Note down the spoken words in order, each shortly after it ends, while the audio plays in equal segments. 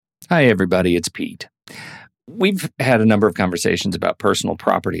Hi, everybody. It's Pete. We've had a number of conversations about personal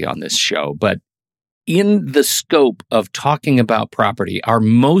property on this show, but in the scope of talking about property, our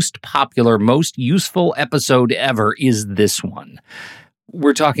most popular, most useful episode ever is this one.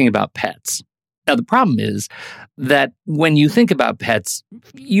 We're talking about pets. Now, the problem is that when you think about pets,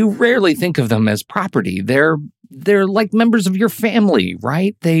 you rarely think of them as property. They're like members of your family,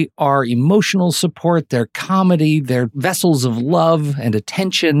 right? They are emotional support, they're comedy, they're vessels of love and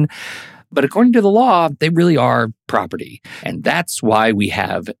attention. But according to the law, they really are property. And that's why we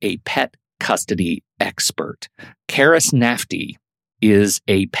have a pet custody expert. Karis Nafty is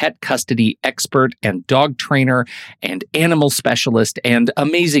a pet custody expert and dog trainer and animal specialist and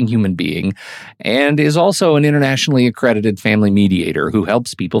amazing human being, and is also an internationally accredited family mediator who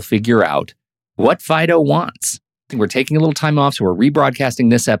helps people figure out what Fido wants. We're taking a little time off, so we're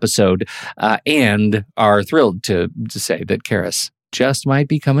rebroadcasting this episode and are thrilled to say that Karis just might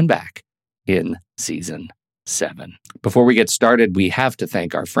be coming back in season 7. Before we get started, we have to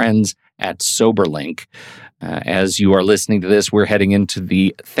thank our friends at SoberLink. As you are listening to this, we're heading into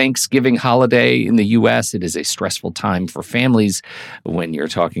the Thanksgiving holiday in the U.S. It is a stressful time for families when you're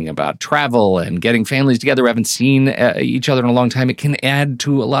talking about travel and getting families together who haven't seen each other in a long time. It can add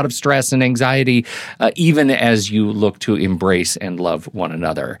to a lot of stress and anxiety, even as you look to embrace and love one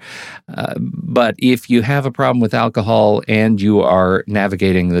another. But if you have a problem with alcohol and you are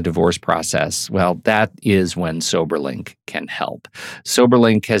navigating the divorce process, well, that is when SoberLink can help.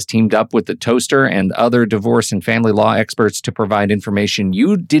 SoberLink has teamed up with the Toaster and other divorce and family law experts to provide information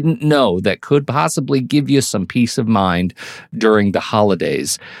you didn't know that could possibly give you some peace of mind during the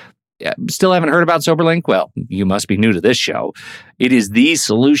holidays. Still haven't heard about SoberLink? Well, you must be new to this show. It is the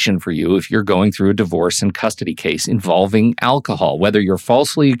solution for you if you're going through a divorce and custody case involving alcohol, whether you're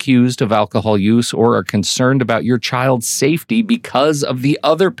falsely accused of alcohol use or are concerned about your child's safety because of the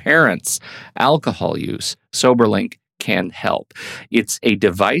other parent's alcohol use. SoberLink can help. It's a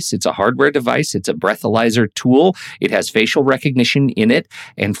device. It's a hardware device. It's a breathalyzer tool. It has facial recognition in it.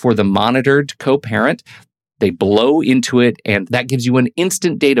 And for the monitored co-parent, they blow into it, and that gives you an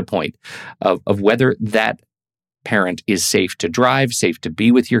instant data point of whether that parent is safe to drive, safe to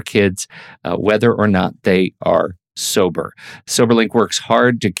be with your kids, whether or not they are sober. SoberLink works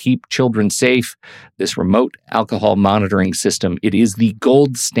hard to keep children safe. This remote alcohol monitoring system, it is the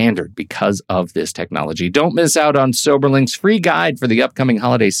gold standard because of this technology. Don't miss out on SoberLink's free guide for the upcoming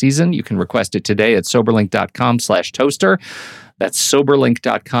holiday season. You can request it today at soberlink.com/toaster. That's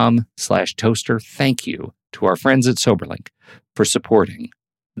soberlink.com/toaster. Thank you to our friends at SoberLink for supporting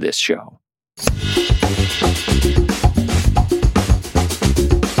this show.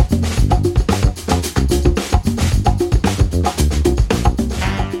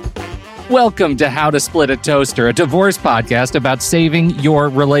 Welcome to How to Split a Toaster, a divorce podcast about saving your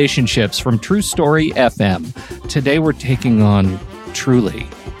relationships from True Story FM. Today we're taking on, truly,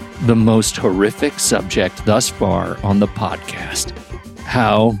 the most horrific subject thus far on the podcast.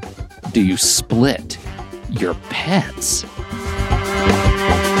 How do you split your pets?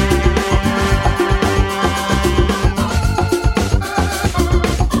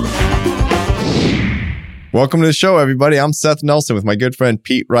 Welcome to the show, everybody. I'm Seth Nelson with my good friend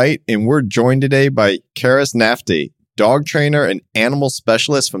Pete Wright, and we're joined today by Karis Nafty, dog trainer and animal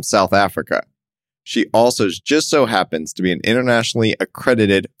specialist from South Africa. She also just so happens to be an internationally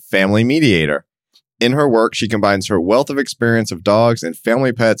accredited family mediator. In her work, she combines her wealth of experience of dogs and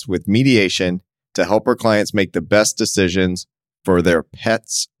family pets with mediation to help her clients make the best decisions for their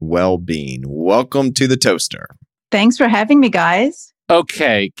pets' well-being. Welcome to the Toaster. Thanks for having me, guys.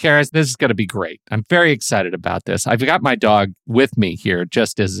 Okay, Karis, this is going to be great. I'm very excited about this. I've got my dog with me here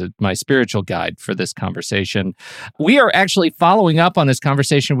just as my spiritual guide for this conversation. We are actually following up on this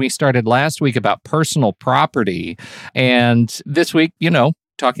conversation we started last week about personal property. And this week,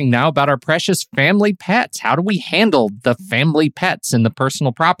 talking now about our precious family pets. How do we handle the family pets in the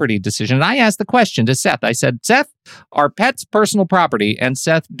personal property decision? And I asked the question to Seth. I said, Seth, are pets personal property? And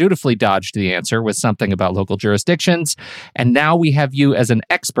Seth dutifully dodged the answer with something about local jurisdictions. And now we have you as an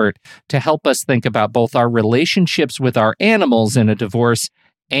expert to help us think about both our relationships with our animals in a divorce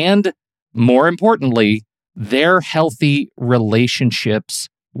and, more importantly, their healthy relationships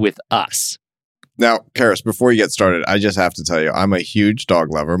with us. Now, Karis, before you get started, I just have to tell you, I'm a huge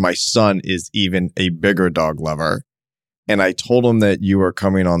dog lover. My son is even a bigger dog lover. And I told him that you were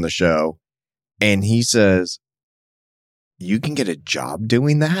coming on the show. And he says, you can get a job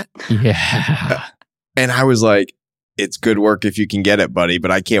doing that? Yeah. And I was like, it's good work if you can get it, buddy,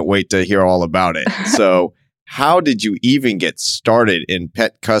 but I can't wait to hear all about it. So how did you even get started in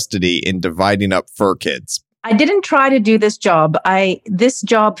pet custody and dividing up fur kids? I didn't try to do this job. This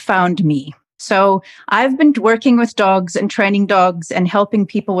job found me. So I've been working with dogs and training dogs and helping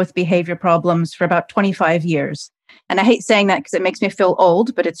people with behavior problems for about 25 years. And I hate saying that because it makes me feel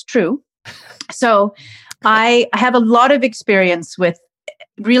old, but it's true. So I have a lot of experience with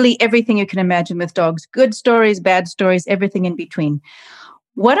really everything you can imagine with dogs, good stories, bad stories, everything in between.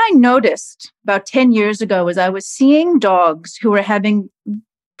 What I noticed about 10 years ago is I was seeing dogs who were having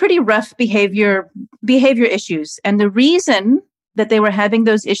pretty rough behavior issues. And the reason that they were having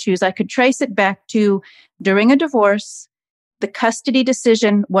those issues, I could trace it back to during a divorce, the custody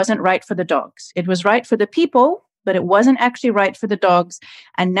decision wasn't right for the dogs. It was right for the people, but it wasn't actually right for the dogs.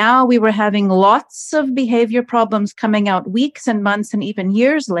 And now we were having lots of behavior problems coming out weeks and months and even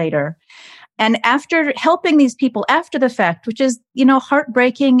years later. And after helping these people after the fact, which is,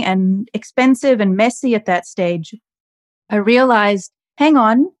 heartbreaking and expensive and messy at that stage, I realized, hang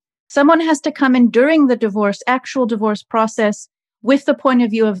on, someone has to come in during the actual divorce process with the point of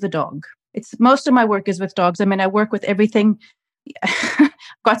view of the dog. Most of my work is with dogs. I mean, I work with everything.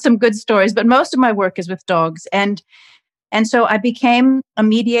 Got some good stories, but most of my work is with dogs. And so I became a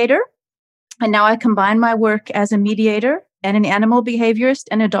mediator. And now I combine my work as a mediator and an animal behaviorist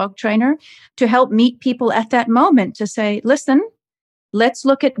and a dog trainer to help meet people at that moment to say, listen, let's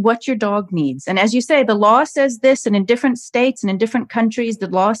look at what your dog needs. And as you say, the law says this, and in different states and in different countries, the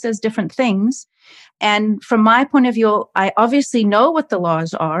law says different things. And from my point of view, I obviously know what the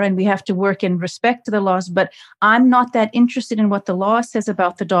laws are, and we have to work in respect to the laws, but I'm not that interested in what the law says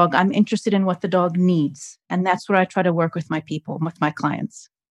about the dog. I'm interested in what the dog needs. And that's where I try to work with my people, with my clients.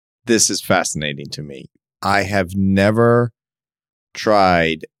 This is fascinating to me. I have never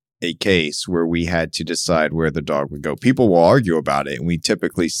tried a case where we had to decide where the dog would go. People will argue about it, and we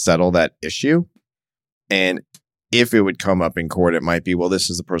typically settle that issue. And if it would come up in court, it might be, well, this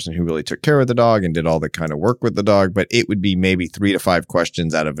is the person who really took care of the dog and did all the kind of work with the dog. But it would be maybe 3 to 5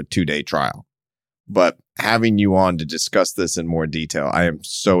 questions out of a 2-day trial. But having you on to discuss this in more detail, I am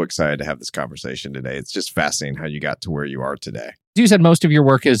so excited to have this conversation today. It's just fascinating how you got to where you are today. You said most of your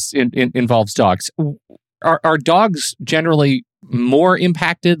work involves dogs. Are dogs generally more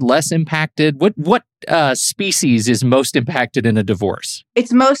impacted, less impacted? What species is most impacted in a divorce?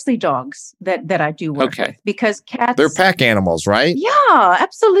 It's mostly dogs that I do work with, because cats... They're pack animals, right? Yeah,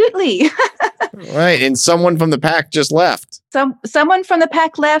 absolutely. Right, and someone from the pack just left. Someone from the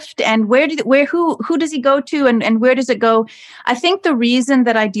pack left, and who does he go to, and where does it go? I think the reason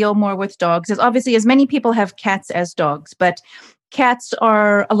that I deal more with dogs is obviously as many people have cats as dogs, but cats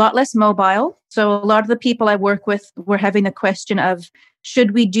are a lot less mobile. So a lot of the people I work with were having the question of,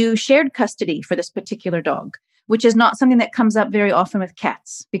 should we do shared custody for this particular dog? Which is not something that comes up very often with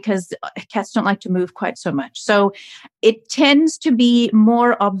cats, because cats don't like to move quite so much. So it tends to be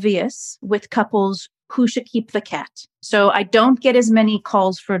more obvious with couples who should keep the cat. So I don't get as many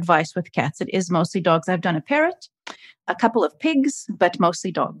calls for advice with cats. It is mostly dogs. I've done a parrot, a couple of pigs, but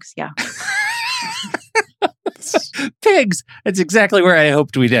mostly dogs. Yeah. Pigs. That's exactly where I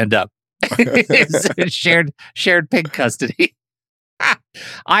hoped we'd end up. shared pig custody.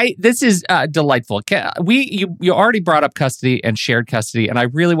 This is delightful. You already brought up custody and shared custody, and I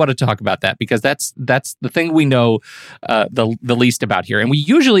really want to talk about that because that's the thing we know the least about here. And we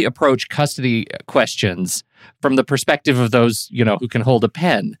usually approach custody questions from the perspective of those, who can hold a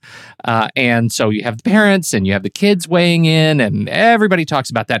pen. And so you have the parents and you have the kids weighing in, and everybody talks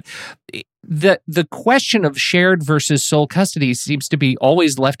about that. The question of shared versus sole custody seems to be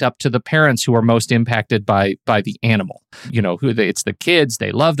always left up to the parents who are most impacted by the animal. It's the kids,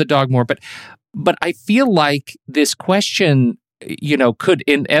 they love the dog more. But I feel like this question, could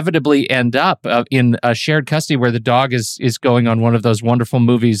inevitably end up in a shared custody where the dog is going on one of those wonderful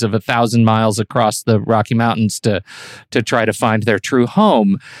movies of 1,000 miles across the Rocky Mountains to try to find their true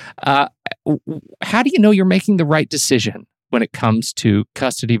home. How do you know you're making the right decision when it comes to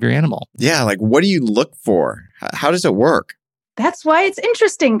custody of your animal? Yeah, what do you look for? How does it work? That's why it's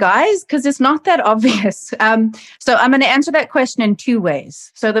interesting, guys, because it's not that obvious. So I'm going to answer that question in 2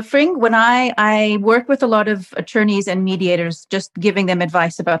 ways. So when I work with a lot of attorneys and mediators, just giving them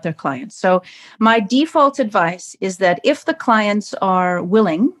advice about their clients. So my default advice is that if the clients are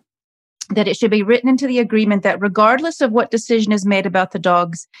willing, that it should be written into the agreement that regardless of what decision is made about the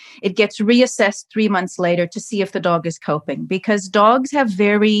dogs, it gets reassessed 3 months later to see if the dog is coping, because dogs have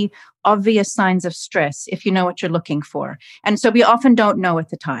very obvious signs of stress if you know what you're looking for. And so we often don't know at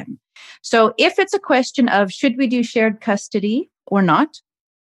the time. So if it's a question of should we do shared custody or not,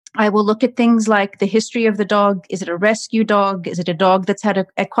 I will look at things like the history of the dog. Is it a rescue dog? Is it a dog that's had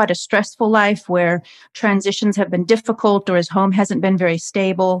quite a stressful life where transitions have been difficult or his home hasn't been very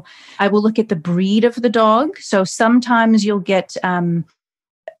stable? I will look at the breed of the dog. So sometimes you'll get,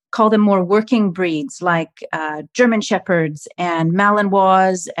 call them more working breeds like German Shepherds and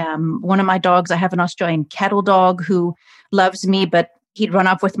Malinois. One of my dogs, I have an Australian cattle dog who loves me, but he'd run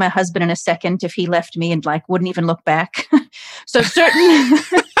off with my husband in a second if he left me and wouldn't even look back. So certain...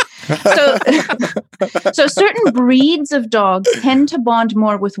 So certain breeds of dogs tend to bond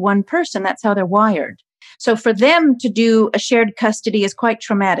more with one person. That's how they're wired. So for them to do a shared custody is quite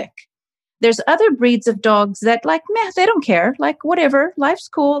traumatic. There's other breeds of dogs that they don't care. Whatever, life's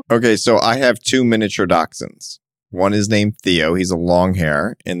cool. Okay, so I have 2 miniature dachshunds. One is named Theo. He's a long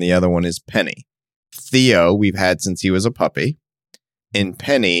hair. And the other one is Penny. Theo, we've had since he was a puppy. And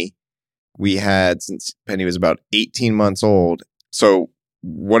Penny, we had since Penny was about 18 months old. So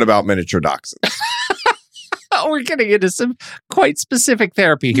what about miniature dachshunds? Oh, we're getting into some quite specific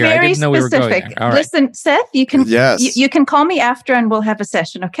therapy here. Very I didn't know specific. we were going there. All right. Listen, Seth, you can Yes. you can call me after and we'll have a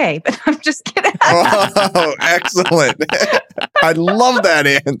session, okay? But I'm just kidding. Oh, excellent. I love that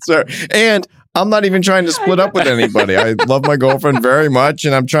answer. And I'm not even trying to split up with anybody. I love my girlfriend very much,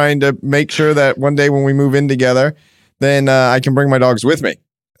 and I'm trying to make sure that one day when we move in together, then I can bring my dogs with me.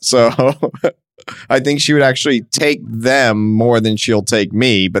 So I think she would actually take them more than she'll take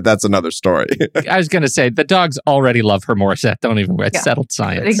me, but that's another story. I was going to say, the dogs already love her more, Seth. Don't even, it's settled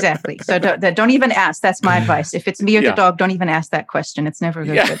science. Exactly. So don't even ask. That's my advice. If it's me or the dog, don't even ask that question. It's never a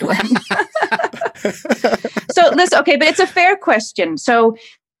good one. So listen, okay, but it's a fair question. So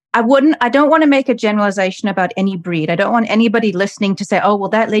I don't want to make a generalization about any breed. I don't want anybody listening to say, oh, well,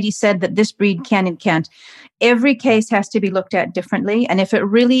 that lady said that this breed can and can't. Every case has to be looked at differently. And if it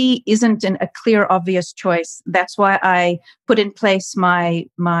really isn't a clear, obvious choice, that's why I put in place my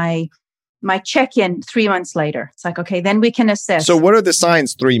check-in 3 months later. It's okay, then we can assess. So what are the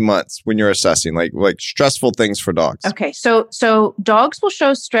signs 3 months when you're assessing, like stressful things for dogs? Okay, so dogs will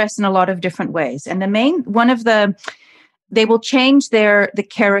show stress in a lot of different ways. And they will change the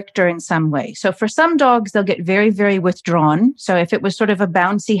character in some way. So for some dogs, they'll get very, very withdrawn. So if it was sort of a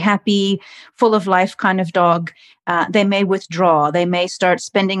bouncy, happy, full of life kind of dog, they may withdraw. They may start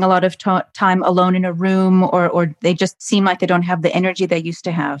spending a lot of time alone in a room, or they just seem like they don't have the energy they used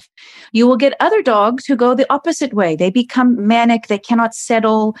to have. You will get other dogs who go the opposite way. They become manic. They cannot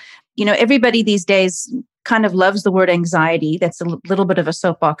settle. Everybody these days kind of loves the word anxiety. That's a little bit of a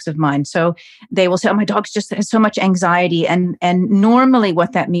soapbox of mine. So they will say, oh, my dog's just has so much anxiety. And normally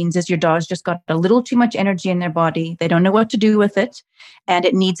what that means is your dog's just got a little too much energy in their body. They don't know what to do with it, and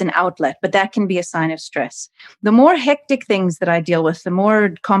it needs an outlet. But that can be a sign of stress. The more hectic things that I deal with, the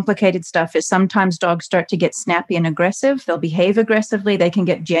more complicated stuff is sometimes dogs start to get snappy and aggressive. They'll behave aggressively. They can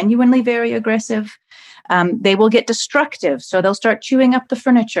get genuinely very aggressive. They will get destructive. So they'll start chewing up the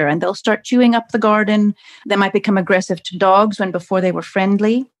furniture and they'll start chewing up the garden. They might become aggressive to dogs when before they were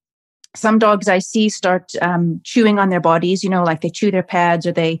friendly. Some dogs I see start chewing on their bodies, like they chew their pads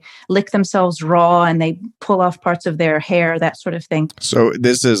or they lick themselves raw and they pull off parts of their hair, that sort of thing. So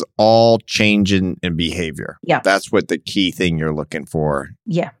this is all change in behavior. Yeah. That's what the key thing you're looking for.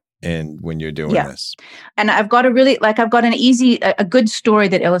 Yeah. And when you're doing this. And I've got a good story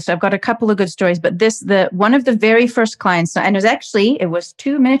that illustrates. I've got a couple of good stories, but one of the very first clients, and it was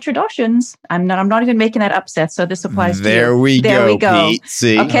 2 miniature Dachshunds. I'm not even making that up, Seth. So this applies to you. There we go, Pete.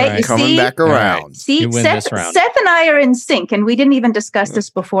 See, okay, coming back around. Right. See, Seth and I are in sync, and we didn't even discuss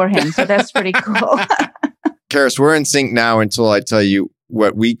this beforehand. So that's pretty cool. Karis, we're in sync now until I tell you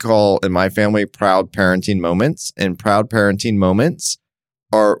what we call in my family proud parenting moments. And proud parenting moments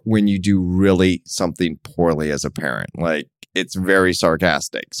are when you do really something poorly as a parent. Like, it's very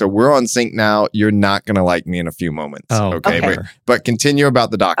sarcastic. So we're on sync now. You're not going to like me in a few moments. Oh, okay. But continue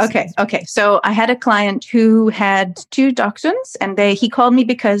about the dachshunds. Okay. So I had a client who had 2 dachshunds, and he called me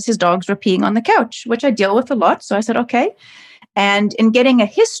because his dogs were peeing on the couch, which I deal with a lot. So I said, okay. And in getting a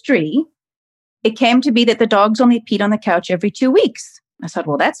history, it came to be that the dogs only peed on the couch every 2 weeks. I said,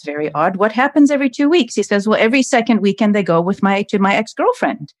 well, that's very odd. What happens every 2 weeks? He says, well, every second weekend they go to my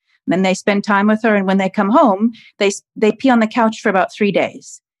ex-girlfriend. And then they spend time with her. And when they come home, they pee on the couch for about 3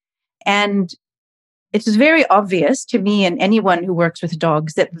 days. And it's very obvious to me and anyone who works with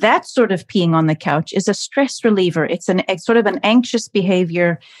dogs that sort of peeing on the couch is a stress reliever. It's sort of an anxious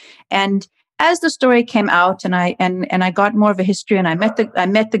behavior. And as the story came out and I got more of a history and I met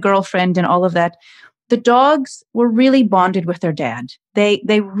the girlfriend and all of that, the dogs were really bonded with their dad.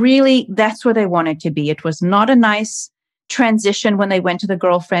 They really, that's where they wanted to be. It was not a nice transition when they went to the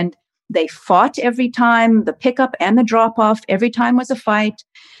girlfriend. They fought every time, the pickup and the drop off, every time was a fight.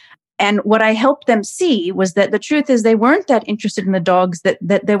 And what I helped them see was that the truth is they weren't that interested in the dogs, that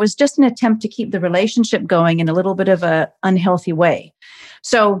there was just an attempt to keep the relationship going in a little bit of an unhealthy way.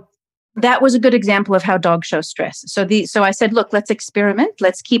 So that was a good example of how dogs show stress. So I said, look, let's experiment.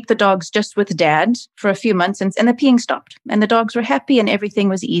 Let's keep the dogs just with dad for a few months. And the peeing stopped and the dogs were happy and everything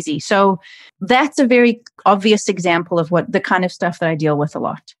was easy. So that's a very obvious example of what the kind of stuff that I deal with a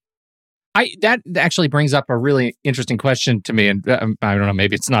lot. That actually brings up a really interesting question to me. And I don't know,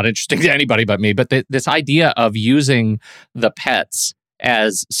 maybe it's not interesting to anybody but me, but this idea of using the pets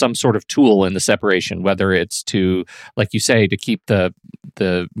as some sort of tool in the separation, whether it's to, like you say, to keep the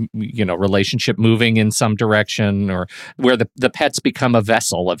relationship moving in some direction, or where the pets become a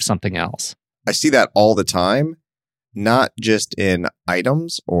vessel of something else. I see that all the time, not just in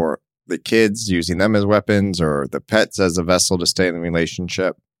items or the kids using them as weapons or the pets as a vessel to stay in the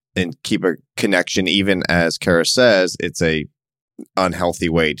relationship and keep a connection. Even as Kara says, it's a unhealthy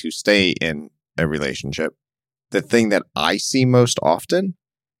way to stay in a relationship. The thing that I see most often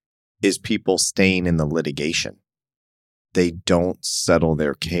is people staying in the litigation. They don't settle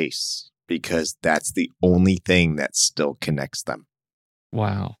their case because that's the only thing that still connects them.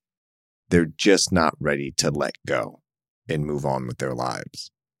 Wow. They're just not ready to let go and move on with their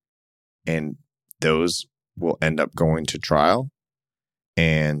lives. And those will end up going to trial,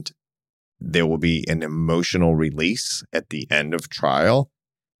 and there will be an emotional release at the end of trial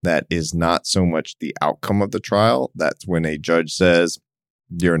that is not so much the outcome of the trial. That's when a judge says,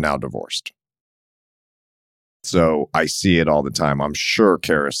 you're now divorced. So I see it all the time. I'm sure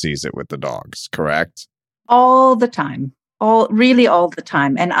Kara sees it with the dogs, correct? All the time. Really all the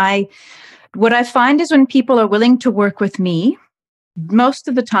time. And what I find is when people are willing to work with me, most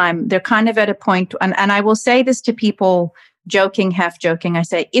of the time they're kind of at a point, and I will say this to people joking, half joking. I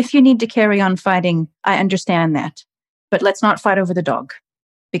say, if you need to carry on fighting, I understand that, but let's not fight over the dog,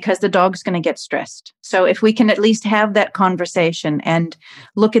 because the dog's going to get stressed. So if we can at least have that conversation and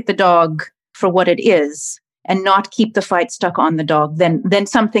look at the dog for what it is and not keep the fight stuck on the dog, then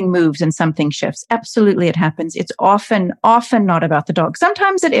something moves and something shifts. Absolutely, it happens. It's often not about the dog.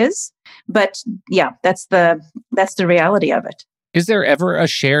 Sometimes it is, but yeah, that's the reality of it. Is there ever a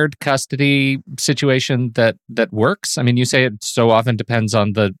shared custody situation that works? I mean, you say it so often depends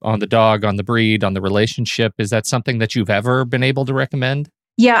on the dog, on the breed, on the relationship. Is that something that you've ever been able to recommend?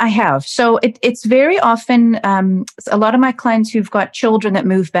 Yeah, I have. So it's very often, a lot of my clients who've got children that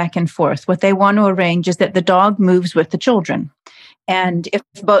move back and forth, what they want to arrange is that the dog moves with the children. And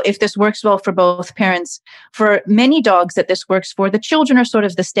if this works well for both parents, for many dogs that this works for, the children are sort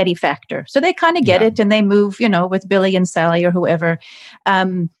of the steady factor. So they kind of get it and they move, with Billy and Sally or whoever.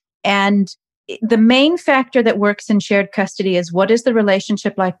 And the main factor that works in shared custody is, what is the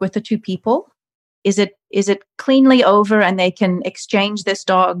relationship like with the two people? Is it cleanly over and they can exchange this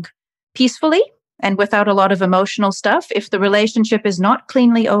dog peacefully and without a lot of emotional stuff? If the relationship is not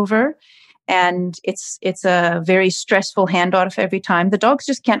cleanly over and it's a very stressful handoff every time, the dogs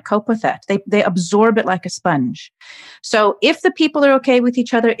just can't cope with that. They absorb it like a sponge. So if the people are okay with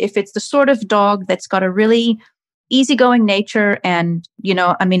each other, if it's the sort of dog that's got a really easygoing nature, and,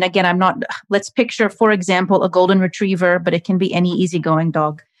 let's picture, for example, a golden retriever, but it can be any easygoing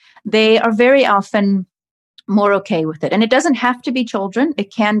dog. They are very often more okay with it. And it doesn't have to be children.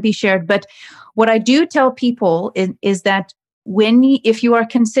 It can be shared. But what I do tell people is that if you are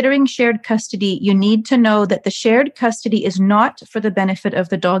considering shared custody, you need to know that the shared custody is not for the benefit of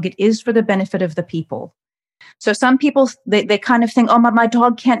the dog. It is for the benefit of the people. So some people, they kind of think, oh, my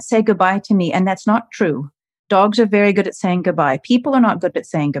dog can't say goodbye to me. And that's not true. Dogs are very good at saying goodbye. People are not good at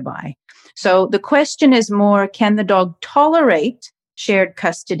saying goodbye. So the question is more, can the dog tolerate shared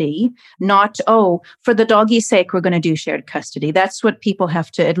custody? Not, for the doggie's sake, we're going to do shared custody. That's what people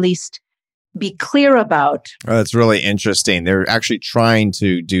have to at least be clear about. Oh, that's really interesting. They're actually trying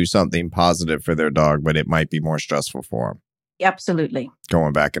to do something positive for their dog, but it might be more stressful for them. Absolutely.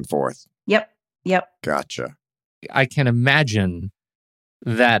 Going back and forth. Yep. Gotcha. I can imagine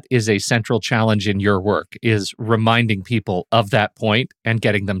that is a central challenge in your work, is reminding people of that point and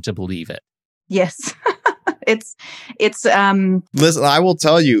getting them to believe it. Yes. It's Listen, I will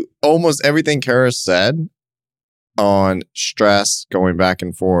tell you, almost everything Kara said on stress, going back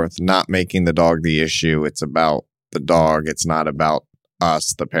and forth, not making the dog the issue. It's about the dog. It's not about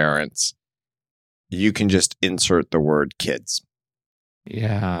us, the parents. You can just insert the word kids.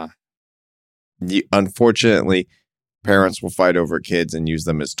 Yeah. Unfortunately, parents will fight over kids and use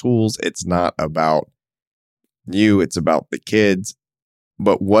them as tools. It's not about you. It's about the kids.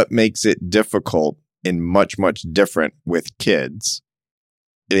 But what makes it difficult and much, much different with kids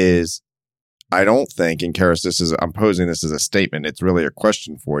is I don't think, and Karis, I'm posing this as a statement. It's really a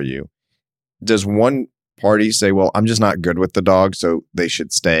question for you. Does one party say, well, I'm just not good with the dog, so they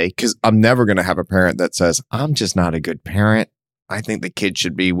should stay? Because I'm never going to have a parent that says, I'm just not a good parent. I think the kid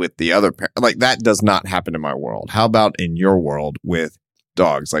should be with the other parent. Like, that does not happen in my world. How about in your world with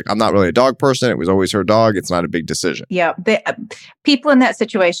dogs? Like, I'm not really a dog person. It was always her dog. It's not a big decision. Yeah. People in that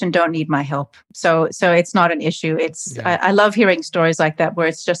situation don't need my help. So it's not an issue. I love hearing stories like that where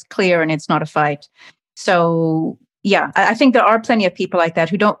it's just clear and it's not a fight. So yeah, I think there are plenty of people like that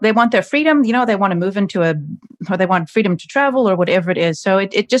who they want their freedom, they want to move or they want freedom to travel or whatever it is. So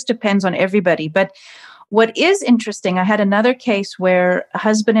it just depends on everybody. But what is interesting, I had another case where a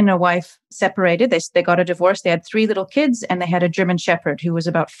husband and a wife separated. They got a divorce. They had 3 little kids and they had a German Shepherd who was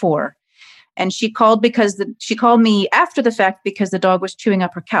about 4. And she called she called me after the fact because the dog was chewing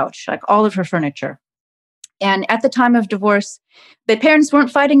up her couch, like all of her furniture. And at the time of divorce, the parents weren't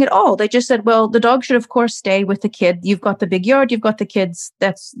fighting at all. They just said, well, the dog should, of course, stay with the kid. You've got the big yard. You've got the kids.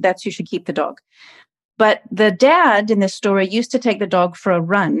 That's you should keep the dog. But the dad in this story used to take the dog for a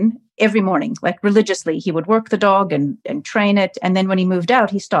run every morning, like religiously. He would work the dog and train it. And then when he moved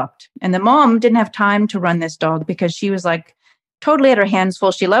out, he stopped. And the mom didn't have time to run this dog because she was like totally at her hands full.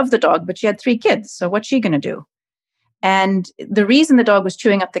 She loved the dog, but she had 3 kids. So what's she going to do? And the reason the dog was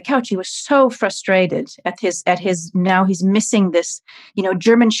chewing up the couch, he was so frustrated at his now he's missing this,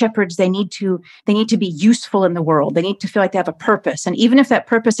 German Shepherds, they need to be useful in the world. They need to feel like they have a purpose. And even if that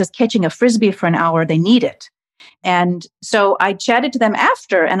purpose is catching a Frisbee for an hour, they need it. And so I chatted to them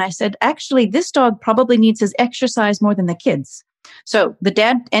after and I said, actually, this dog probably needs his exercise more than the kids. So the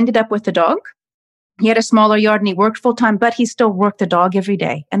dad ended up with the dog. He had a smaller yard and he worked full time, but he still worked the dog every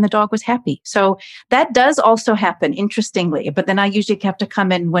day and the dog was happy. So that does also happen, interestingly. But then I usually have to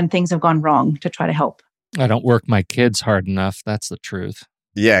come in when things have gone wrong to try to help. I don't work my kids hard enough. That's the truth.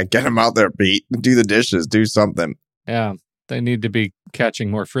 Yeah, get them out there, Pete. Do the dishes. Do something. Yeah, they need to be catching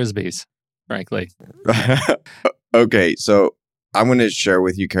more Frisbees, frankly. Okay, so I'm going to share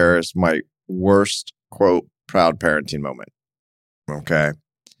with you, Karis, my worst, quote, proud parenting moment. Okay.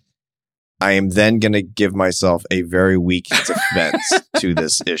 I am then going to give myself a very weak defense to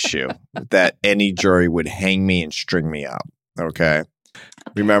this issue that any jury would hang me and string me out. Okay.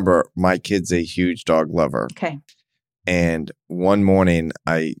 Remember, my kid's a huge dog lover. Okay. And one morning,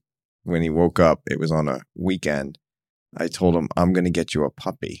 when he woke up, it was on a weekend, I told him, I'm going to get you a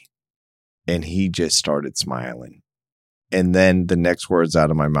puppy. And he just started smiling. And then the next words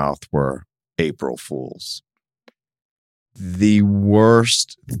out of my mouth were April Fools. The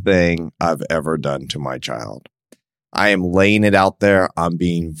worst thing I've ever done to my child. I am laying it out there. I'm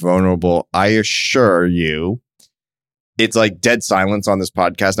being vulnerable. I assure you, it's like dead silence on this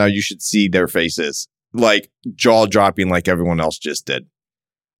podcast. Now you should see their faces, like jaw dropping like everyone else just did.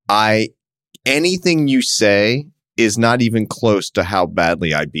 Anything you say is not even close to how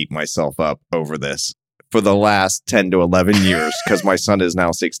badly I beat myself up over this for the last 10 to 11 years because my son is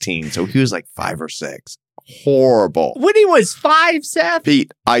now 16. So he was like 5 or 6. Horrible. When he was 5, Seth?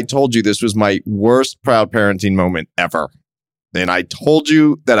 Pete, I told you this was my worst proud parenting moment ever. And I told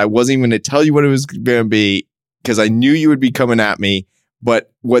you that I wasn't even going to tell you what it was going to be because I knew you would be coming at me.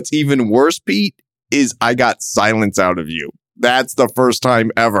 But what's even worse, Pete, is I got silence out of you. That's the first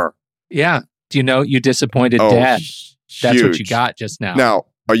time ever. Yeah. Do you know you disappointed Dad? That's what you got just now. Now,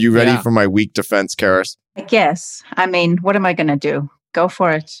 are you ready for my weak defense, Karis? I guess. I mean, what am I going to do? Go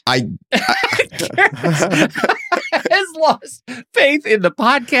for it. I has lost faith in the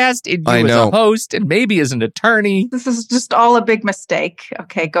podcast, in you as a host, and maybe as an attorney. This is just all a big mistake.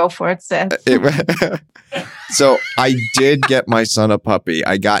 Okay, go for it, Seth. So I did get my son a puppy.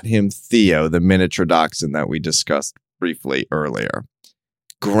 I got him Theo, the miniature dachshund that we discussed briefly earlier.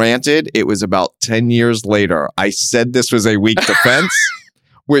 Granted, it was about 10 years later. I said this was a weak defense,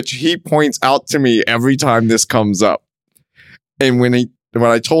 which he points out to me every time this comes up. And when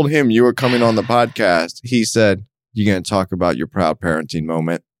I told him you were coming on the podcast, he said, "You going to talk about your proud parenting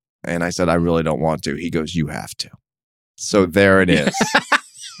moment?" And I said, "I really don't want to." He goes, "You have to." So there it is.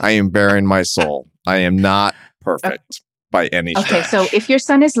 I am bearing my soul. I am not perfect by any stretch. Okay, so if your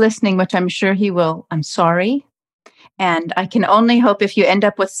son is listening, which I'm sure he will, I'm sorry. And I can only hope if you end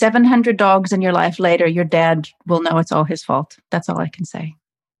up with 700 dogs in your life later, your dad will know it's all his fault. That's all I can say.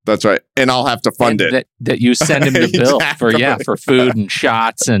 That's right. And I'll have to fund it. That you send him the bill for food and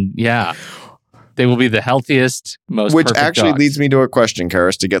shots. And they will be the healthiest, most Which perfect actually dogs. leads me to a question,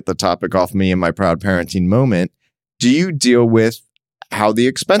 Karis, to get the topic off me and my proud parenting moment. Do you deal with how the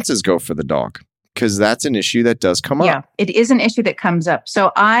expenses go for the dog? Because that's an issue that does come up. Yeah, it is an issue that comes up.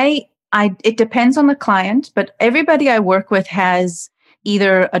 So it depends on the client, but everybody I work with has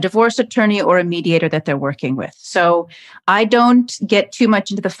either a divorce attorney or a mediator that they're working with. So I don't get too much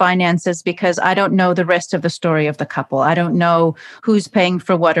into the finances because I don't know the rest of the story of the couple. I don't know who's paying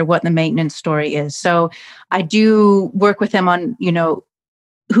for what or what the maintenance story is. So I do work with them on,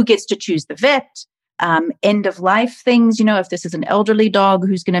 who gets to choose the vet, end of life things, if this is an elderly dog,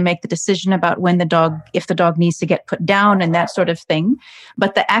 who's going to make the decision about if the dog needs to get put down and that sort of thing.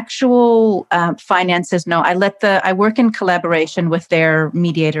 But the actual finances, no, I work in collaboration with their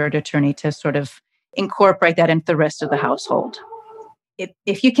mediator or attorney to sort of incorporate that into the rest of the household.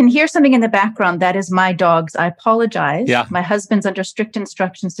 If you can hear something in the background, that is my dogs. I apologize. Yeah. My husband's under strict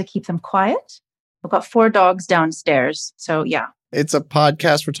instructions to keep them quiet. I've got 4 dogs downstairs. So yeah. It's a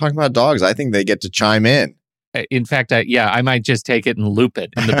podcast. We're talking about dogs. I think they get to chime in. In fact, I might just take it and loop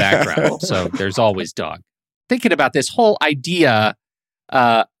it in the background. So there's always dog. Thinking about this whole idea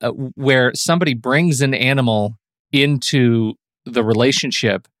where somebody brings an animal into the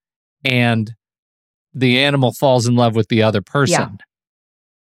relationship and the animal falls in love with the other person.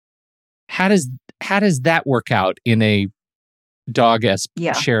 Yeah. How does that work out in a dog-esque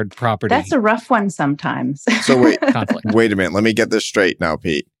shared property? That's a rough one sometimes. So wait a minute. Let me get this straight now,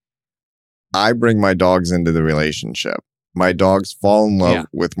 Pete. I bring my dogs into the relationship. My dogs fall in love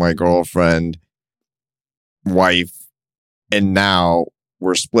with my girlfriend, wife, and now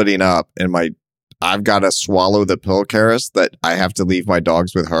we're splitting up and I've got to swallow the pill, Karis, that I have to leave my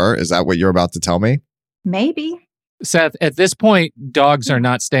dogs with her. Is that what you're about to tell me? Maybe. Seth, at this point, dogs are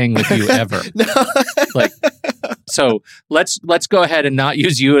not staying with you ever. So let's go ahead and not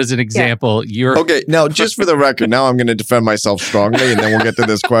use you as an example. Yeah. Okay, now just for the record, now I'm going to defend myself strongly, and then we'll get to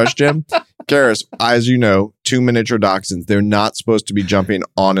this question. Karis, as you know, 2 miniature dachshunds, they're not supposed to be jumping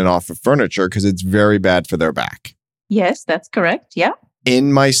on and off of furniture because it's very bad for their back. Yes, that's correct. Yeah.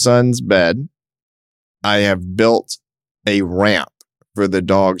 In my son's bed, I have built a ramp for the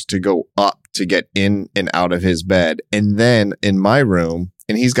dogs to go up to get in and out of his bed. And then in my room,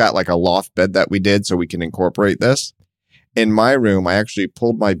 and he's got like a loft bed that we did so we can incorporate this. In my room, I actually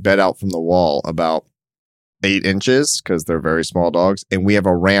pulled my bed out from the wall about 8 inches because they're very small dogs. And we have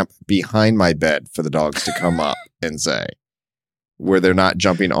a ramp behind my bed for the dogs to come up and say, where they're not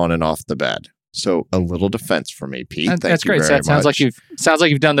jumping on and off the bed. So a little defense for me, Pete. That's great, Seth. Sounds like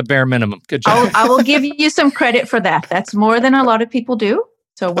you've done the bare minimum. Good job. I will give you some credit for that. That's more than a lot of people do.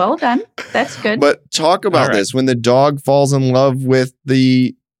 So well done. That's good. But talk about this when the dog falls in love with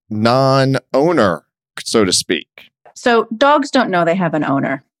the non-owner, so to speak. So dogs don't know they have an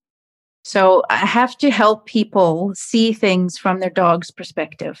owner. So I have to help people see things from their dog's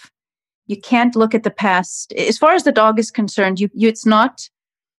perspective. You can't look at the past. As far as the dog is concerned, it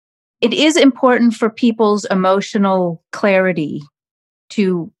is important for people's emotional clarity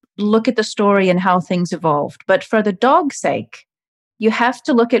to look at the story and how things evolved. But for the dog's sake, you have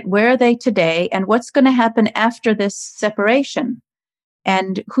to look at where are they today and what's going to happen after this separation,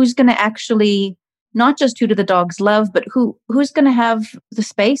 and who's going to actually, not just who do the dogs love, but who's going to have the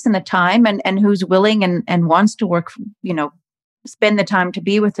space and the time and who's willing and wants to work, spend the time to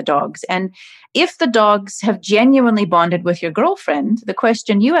be with the dogs. And if the dogs have genuinely bonded with your girlfriend, the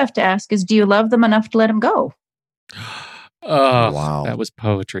question you have to ask is, do you love them enough to let them go? Oh, wow. That was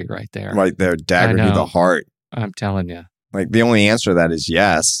poetry right there. Right there, dagger to the heart. I'm telling you. Like, the only answer to that is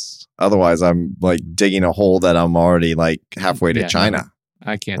yes. Otherwise, I'm like digging a hole that I'm already like halfway to China.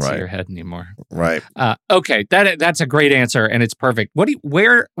 I can't see your head anymore. Right. Okay, that's a great answer, and it's perfect. What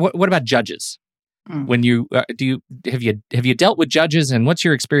about judges? When you have you dealt with judges, and what's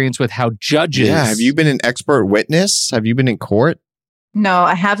your experience with how judges? Yeah, have you been an expert witness? Have you been in court? No,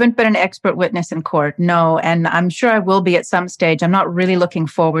 I haven't been an expert witness in court. No, and I'm sure I will be at some stage. I'm not really looking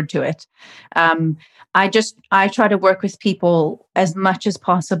forward to it. I try to work with people as much as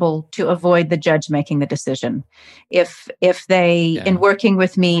possible to avoid the judge making the decision. If they, in working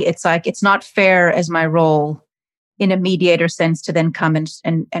with me, it's like, it's not fair as my role in a mediator sense to then come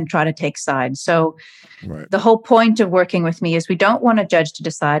and try to take sides. So the whole point of working with me is we don't want a judge to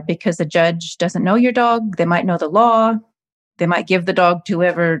decide, because the judge doesn't know your dog. They might know the law. They might give the dog to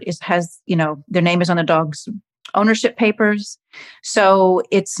whoever has their name is on the dog's ownership papers. So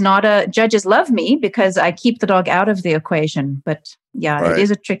it's not judges love me because I keep the dog out of the equation. But it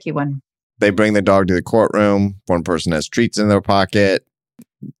is a tricky one. They bring the dog to the courtroom. One person has treats in their pocket.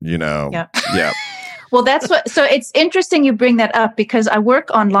 Yeah. Well, so it's interesting you bring that up, because I work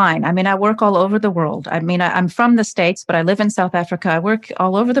online. I mean, I work all over the world. I mean, I'm from the States, but I live in South Africa. I work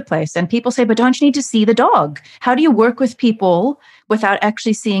all over the place. And people say, but don't you need to see the dog? How do you work with people without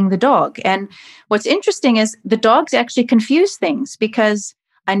actually seeing the dog? And what's interesting is the dogs actually confuse things, because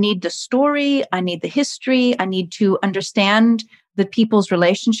I need the story, I need the history, I need to understand the people's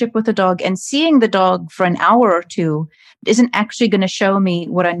relationship with the dog, and seeing the dog for an hour or two isn't actually going to show me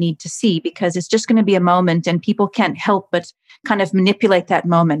what I need to see, because it's just going to be a moment and people can't help but kind of manipulate that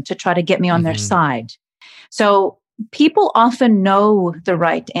moment to try to get me on their side. So people often know the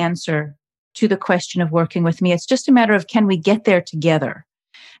right answer to the question of working with me. It's just a matter of, can we get there together?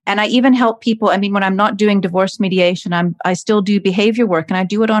 And I even help people. I mean, when I'm not doing divorce mediation, I still do behavior work, and I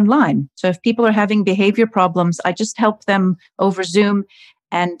do it online. So if people are having behavior problems, I just help them over Zoom,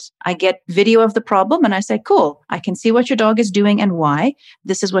 and I get video of the problem, and I say, cool, I can see what your dog is doing and why.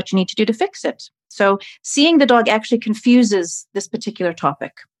 This is what you need to do to fix it. So seeing the dog actually confuses this particular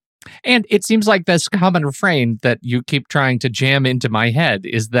topic. And it seems like this common refrain that you keep trying to jam into my head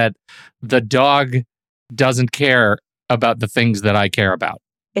is that the dog doesn't care about the things that I care about.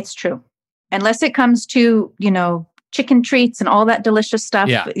 It's true. Unless it comes to, chicken treats and all that delicious stuff.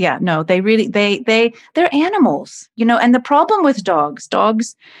 Yeah, no, they're animals, and the problem with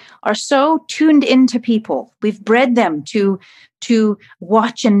dogs are so tuned into people. We've bred them to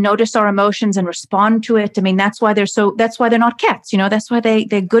watch and notice our emotions and respond to it. I mean, that's why they're not cats, that's why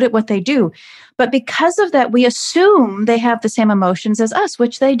they're good at what they do. But because of that, we assume they have the same emotions as us,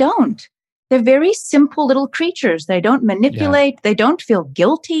 which they don't. They're very simple little creatures. They don't manipulate. Yeah. They don't feel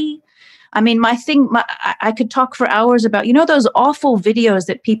guilty. I mean, I could talk for hours about, those awful videos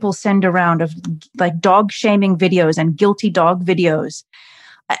that people send around of like dog shaming videos and guilty dog videos.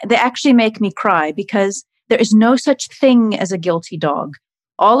 They actually make me cry, because there is no such thing as a guilty dog.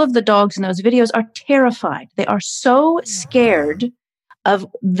 All of the dogs in those videos are terrified. They are so scared of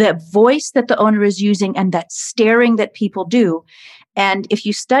the voice that the owner is using and that staring that people do. And if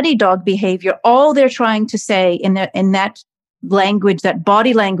you study dog behavior, all they're trying to say in that language, that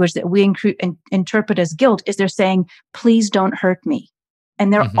body language that we interpret as guilt, is they're saying, please don't hurt me.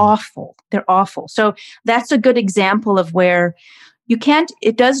 And they're awful. They're awful. So that's a good example of where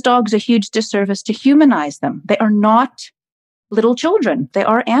it does dogs a huge disservice to humanize them. They are not little children. They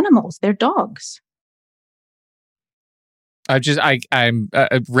are animals. They're dogs. I'm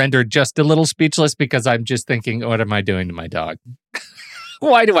rendered just a little speechless, because I'm just thinking, what am I doing to my dog?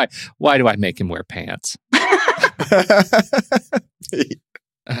 Why do I make him wear pants?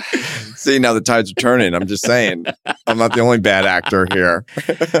 See, now the tides are turning. I'm just saying, I'm not the only bad actor here.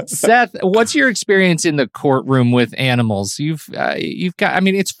 Seth, what's your experience in the courtroom with animals? You've got, I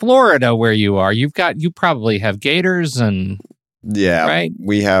mean, it's Florida where you are. You probably have gators and right?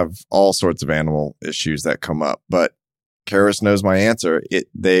 We have all sorts of animal issues that come up, but Karis knows my answer.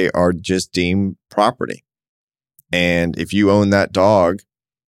 They are just deemed property. And if you own that dog,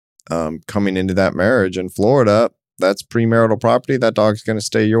 coming into that marriage in Florida, that's premarital property. That dog's going to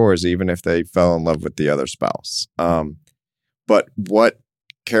stay yours, even if they fell in love with the other spouse. But what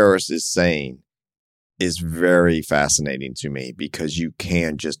Karis is saying is very fascinating to me, because you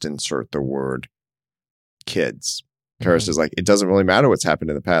can just insert the word kids. Karis is like, it doesn't really matter what's happened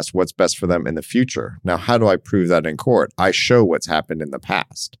in the past. What's best for them in the future? Now, how do I prove that in court? I show what's happened in the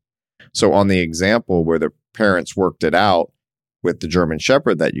past. So on the example where the parents worked it out with the German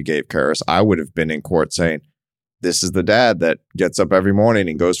Shepherd that you gave, Karis, I would have been in court saying, this is the dad that gets up every morning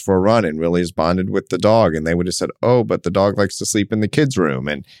and goes for a run and really is bonded with the dog. And they would have said, oh, but the dog likes to sleep in the kids' room.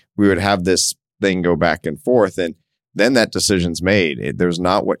 And we would have this thing go back and forth. And then that decision's made. There's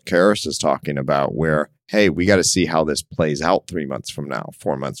not what Karis is talking about, where, hey, we got to see how this plays out 3 months from now,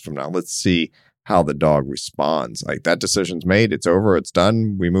 4 months from now. Let's see how the dog responds. Like, that decision's made. It's over. It's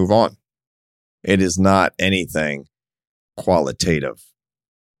done. We move on. It is not anything qualitative.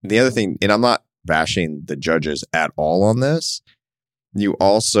 The other thing, and I'm not bashing the judges at all on this, you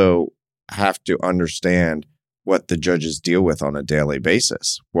also have to understand what the judges deal with on a daily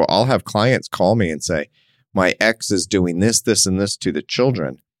basis. Well, I'll have clients call me and say, my ex is doing this, this, and this to the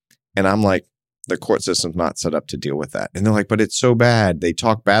children. And I'm like, the court system's not set up to deal with that. And they're like, but it's so bad. They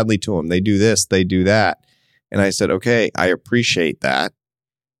talk badly to them. They do this, they do that. And I said, okay, I appreciate that.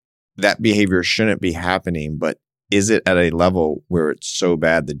 That behavior shouldn't be happening, but is it at a level where it's so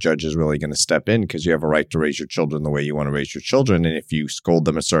bad the judge is really going to step in, because you have a right to raise your children the way you want to raise your children? And if you scold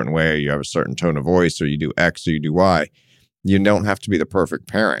them a certain way, or you have a certain tone of voice, or you do X or you do Y, you don't have to be the perfect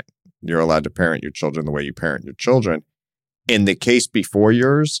parent. You're allowed to parent your children the way you parent your children. And the case before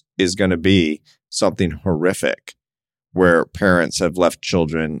yours is going to be something horrific, where parents have left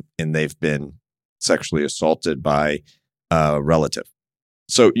children and they've been sexually assaulted by a relative.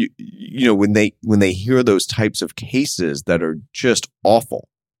 So, you know, when they hear those types of cases that are just awful,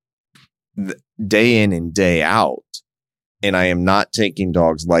 day in and day out, and I am not taking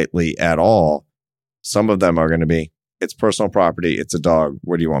dogs lightly at all, some of them are going to be, it's personal property. It's a dog.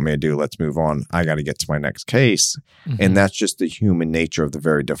 What do you want me to do? Let's move on. I got to get to my next case. Mm-hmm. And that's just the human nature of the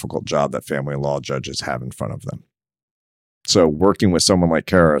very difficult job that family law judges have in front of them. So working with someone like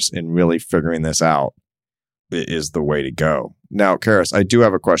Karis and really figuring this out is the way to go. Now, Karis, I do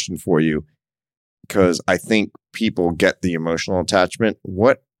have a question for you because I think people get the emotional attachment.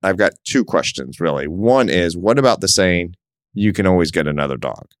 I've got two questions, really. One is, what about the saying, you can always get another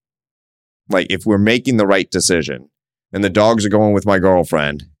dog? Like, if we're making the right decision and the dogs are going with my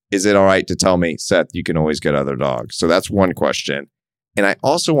girlfriend, is it all right to tell me, Seth, you can always get other dogs? So that's one question. And I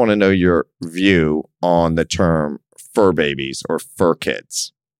also want to know your view on the term fur babies or fur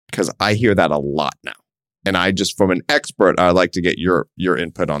kids, because I hear that a lot now. And I just, from an expert, I'd like to get your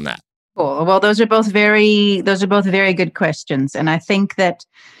input on that. Cool. Well, those are both very good questions. And I think that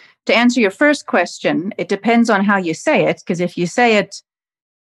to answer your first question, it depends on how you say it. Because if you say it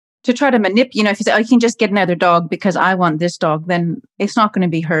to try to manipulate, if you say, oh, you can just get another dog because I want this dog, then it's not going to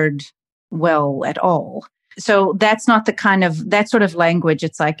be heard well at all. So that's not that sort of language.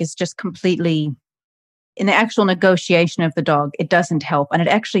 It's just completely, in the actual negotiation of the dog, it doesn't help. And it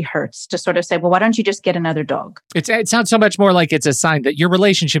actually hurts to sort of say, well, why don't you just get another dog? It sounds so much more like it's a sign that your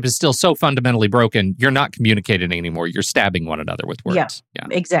relationship is still so fundamentally broken. You're not communicating anymore. You're stabbing one another with words. Yeah.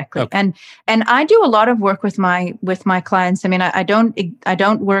 Exactly. Okay. And I do a lot of work with my clients. I mean, I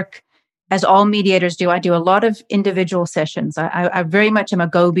don't work as all mediators do. I do a lot of individual sessions. I very much am a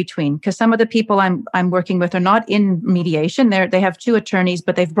go-between, because some of the people I'm working with are not in mediation. They have two attorneys,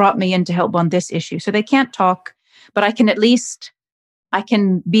 but they've brought me in to help on this issue. So they can't talk, but I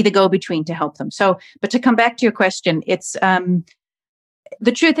can be the go-between to help them. So, but to come back to your question, it's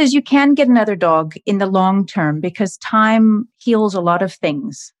the truth is you can get another dog in the long term because time heals a lot of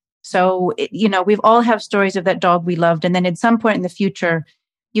things. So, we've all have stories of that dog we loved, and then at some point in the future,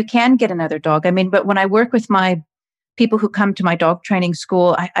 you can get another dog. I mean, but when I work with my people who come to my dog training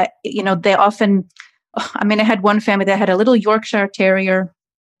school, they often, I had one family that had a little Yorkshire Terrier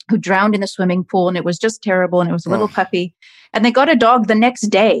who drowned in the swimming pool, and it was just terrible. And it was a little puppy, and they got a dog the next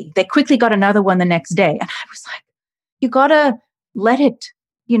day. They quickly got another one the next day. And I was like, you got to let it,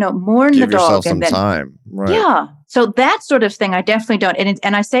 mourn Give the dog. Yourself some time. Right. Yeah. So that sort of thing, I definitely don't.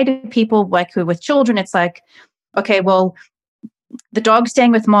 And I say to people like who with children, it's like, okay, well, the dog's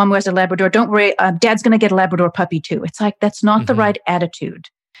staying with mom who has a Labrador. Don't worry, dad's going to get a Labrador puppy too. It's like, that's not the right attitude.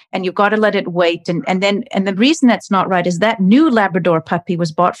 And you've got to let it wait. And the reason that's not right is that new Labrador puppy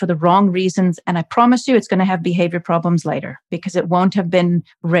was bought for the wrong reasons. And I promise you it's going to have behavior problems later because it won't have been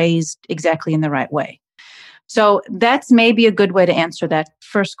raised exactly in the right way. So that's maybe a good way to answer that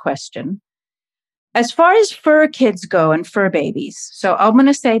first question. As far as fur kids go and fur babies, so I'm going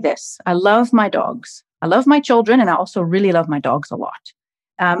to say this. I love my dogs. I love my children, and I also really love my dogs a lot.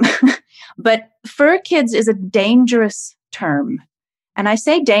 But fur kids is a dangerous term. And I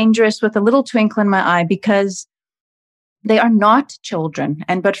say dangerous with a little twinkle in my eye because they are not children.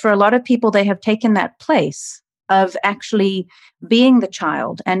 But for a lot of people, they have taken that place of actually being the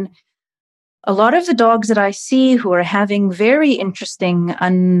child. And a lot of the dogs that I see who are having very interesting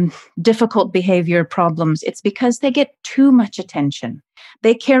and difficult behavior problems, it's because they get too much attention.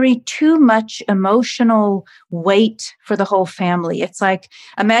 They carry too much emotional weight for the whole family. It's like,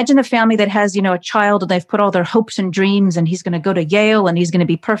 imagine a family that has, a child and they've put all their hopes and dreams and he's going to go to Yale and he's going to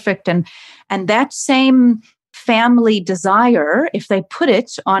be perfect. And that same family desire, if they put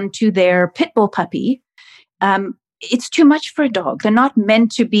it onto their pit bull puppy, it's too much for a dog. They're not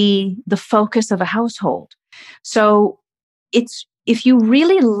meant to be the focus of a household. So if you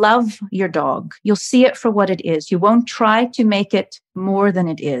really love your dog, you'll see it for what it is. You won't try to make it more than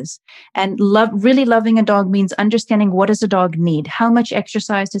it is. And really loving a dog means understanding, what does a dog need? How much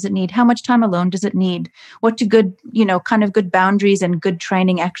exercise does it need? How much time alone does it need? What do good, kind of good boundaries and good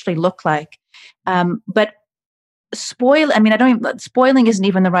training actually look like? But spoiling isn't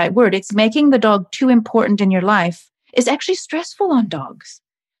even the right word. It's making the dog too important in your life is actually stressful on dogs.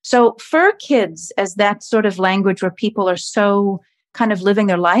 So fur kids, as that sort of language where people are so kind of living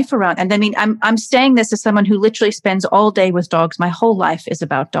their life around. And I'm saying this as someone who literally spends all day with dogs. My whole life is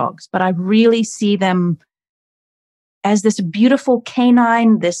about dogs, but I really see them as this beautiful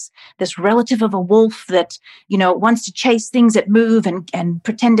canine, this relative of a wolf that, wants to chase things that move and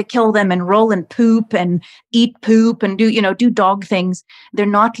pretend to kill them and roll and poop and eat poop and do dog things. They're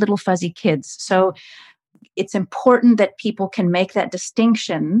not little fuzzy kids. So it's important that people can make that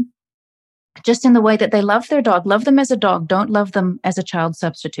distinction just in the way that they love their dog. Love them as a dog. Don't love them as a child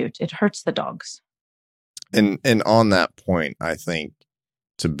substitute. It hurts the dogs. And on that point, I think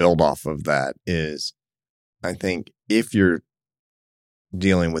to build off of that is, I think if you're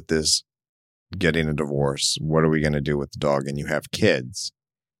dealing with this getting a divorce. What are we going to do with the dog? And you have kids.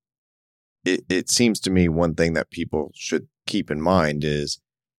 It seems to me one thing that people should keep in mind is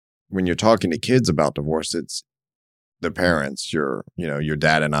when you're talking to kids about divorce, it's the parents, your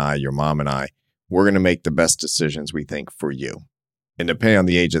dad and I, your mom and I, we're going to make the best decisions we think for you. And depending on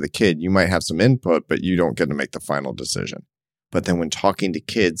the age of the kid, you might have some input, but you don't get to make the final decision. But then when talking to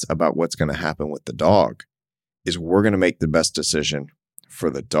kids about what's going to happen with the dog, is we're going to make the best decision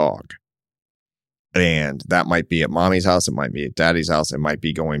for the dog. And that might be at mommy's house. It might be at daddy's house. It might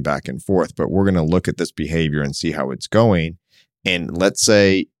be going back and forth. But we're going to look at this behavior and see how it's going. And let's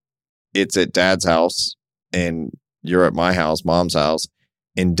say it's at dad's house and you're at my house, mom's house.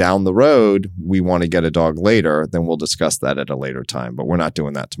 And down the road, we want to get a dog later. Then we'll discuss that at a later time. But we're not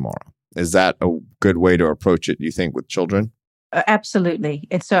doing that tomorrow. Is that a good way to approach it, you think, with children? Absolutely.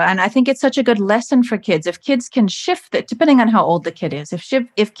 It's so, and I think it's such a good lesson for kids. If kids can shift it, depending on how old the kid is,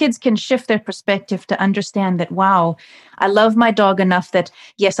 if kids can shift their perspective to understand that, wow, I love my dog enough that,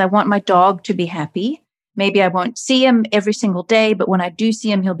 yes, I want my dog to be happy. Maybe I won't see him every single day, but when I do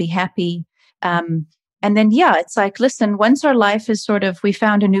see him, he'll be happy. And then, yeah, it's like, listen, once our life is we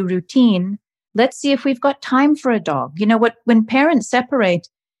found a new routine, let's see if we've got time for a dog. You know what? When parents separate,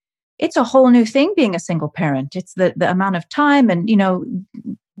 it's a whole new thing being a single parent. It's the amount of time and,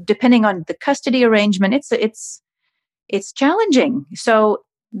 depending on the custody arrangement, it's challenging. So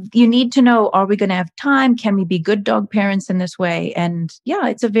you need to know, are we going to have time? Can we be good dog parents in this way? And yeah,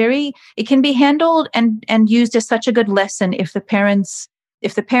 it can be handled and used as such a good lesson if the parents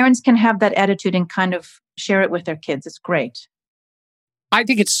can have that attitude and kind of share it with their kids. It's great. I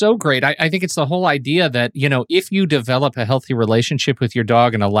think it's so great. I think it's the whole idea that, if you develop a healthy relationship with your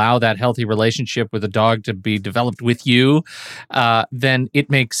dog and allow that healthy relationship with the dog to be developed with you, then it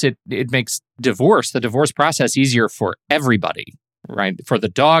makes the divorce process easier for everybody, right? For the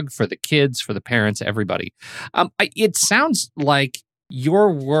dog, for the kids, for the parents, everybody. It sounds like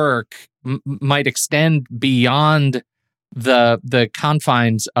your work might extend beyond the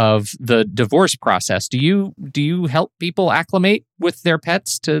confines of the divorce process. Do you help people acclimate with their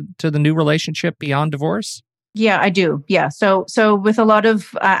pets to the new relationship beyond divorce? Yeah, I do. Yeah. So with a lot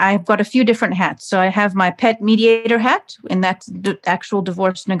of, I've got a few different hats. So I have my pet mediator hat, and that's the actual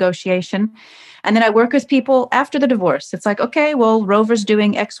divorce negotiation. And then I work with people after the divorce. It's like, okay, well, Rover's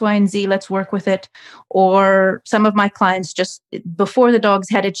doing X, Y, and Z. Let's work with it. Or some of my clients, just before the dogs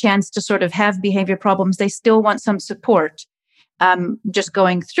had a chance to have behavior problems, they still want some support, just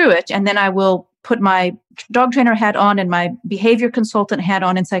going through it. And then I will put my dog trainer hat on and my behavior consultant hat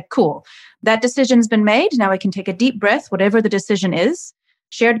on and say, cool, that decision's been made. Now I can take a deep breath, whatever the decision is,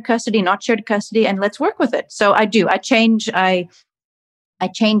 shared custody, not shared custody, and let's work with it. So I do. I change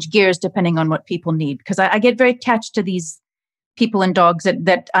gears depending on what people need, because I get very attached to these people and dogs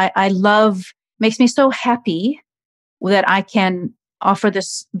that I love. Makes me so happy that I can offer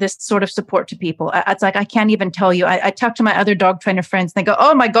this sort of support to people. It's like, I can't even tell you. I talk to my other dog trainer friends and they go,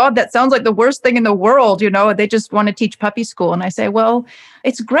 oh my God, that sounds like the worst thing in the world. They just want to teach puppy school. And I say, well,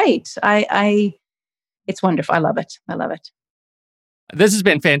 it's great. It's wonderful. I love it. This has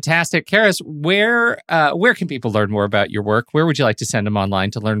been fantastic. Karis, where can people learn more about your work? Where would you like to send them online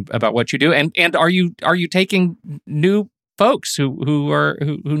to learn about what you do? And are you taking new folks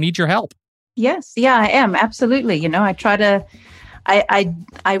who need your help? Yes. Yeah, I am. Absolutely. I try to,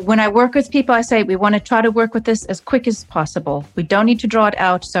 when I work with people, I say, we want to try to work with this as quick as possible. We don't need to draw it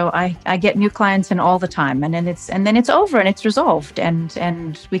out. So I get new clients in all the time, and then it's over and it's resolved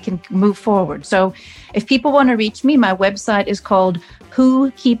and we can move forward. So if people want to reach me, my website is called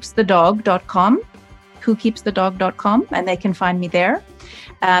whokeepsthedog.com, whokeepsthedog.com, and they can find me there.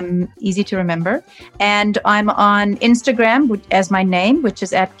 Easy to remember. And I'm on Instagram as my name, which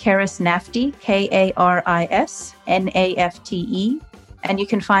is at Karis Nafte, KarisNafte. And you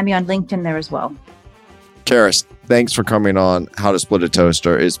can find me on LinkedIn there as well. Karis, thanks for coming on How to Split a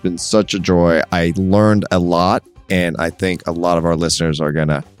Toaster. It's been such a joy. I learned a lot, and I think a lot of our listeners are going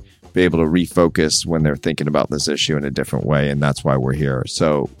to be able to refocus when they're thinking about this issue in a different way, and that's why we're here.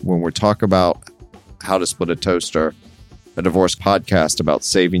 So when we're talking about How to Split a Toaster, a divorce podcast about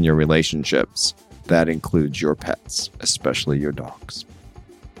saving your relationships, that includes your pets, especially your dogs.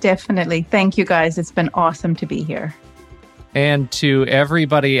 Definitely. Thank you, guys. It's been awesome to be here. And to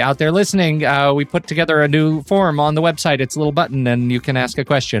everybody out there listening, we put together a new form on the website. It's a little button, and you can ask a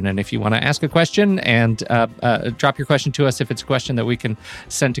question. And if you want to ask a question and drop your question to us, if it's a question that we can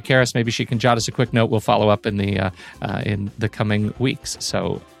send to Karis, maybe she can jot us a quick note. We'll follow up in the coming weeks.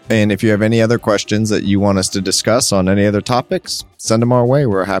 And if you have any other questions that you want us to discuss on any other topics, send them our way.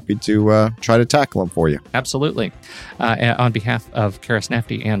 We're happy to try to tackle them for you. Absolutely. On behalf of Karis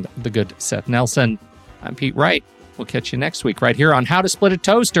Nafty and the good Seth Nelson, I'm Pete Wright. We'll catch you next week right here on How to Split a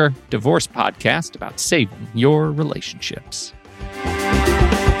Toaster, divorce podcast about saving your relationships.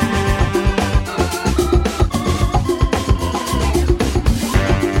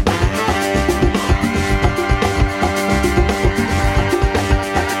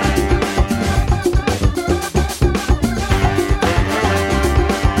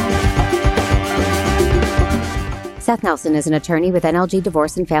 Seth Nelson is an attorney with NLG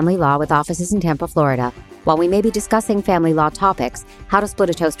Divorce and Family Law with offices in Tampa, Florida. While we may be discussing family law topics, How to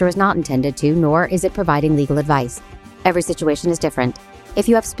Split a Toaster is not intended to, nor is it providing legal advice. Every situation is different. If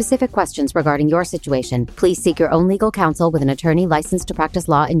you have specific questions regarding your situation, please seek your own legal counsel with an attorney licensed to practice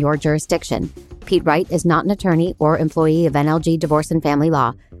law in your jurisdiction. Pete Wright is not an attorney or employee of NLG Divorce and Family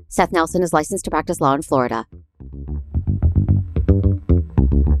Law. Seth Nelson is licensed to practice law in Florida.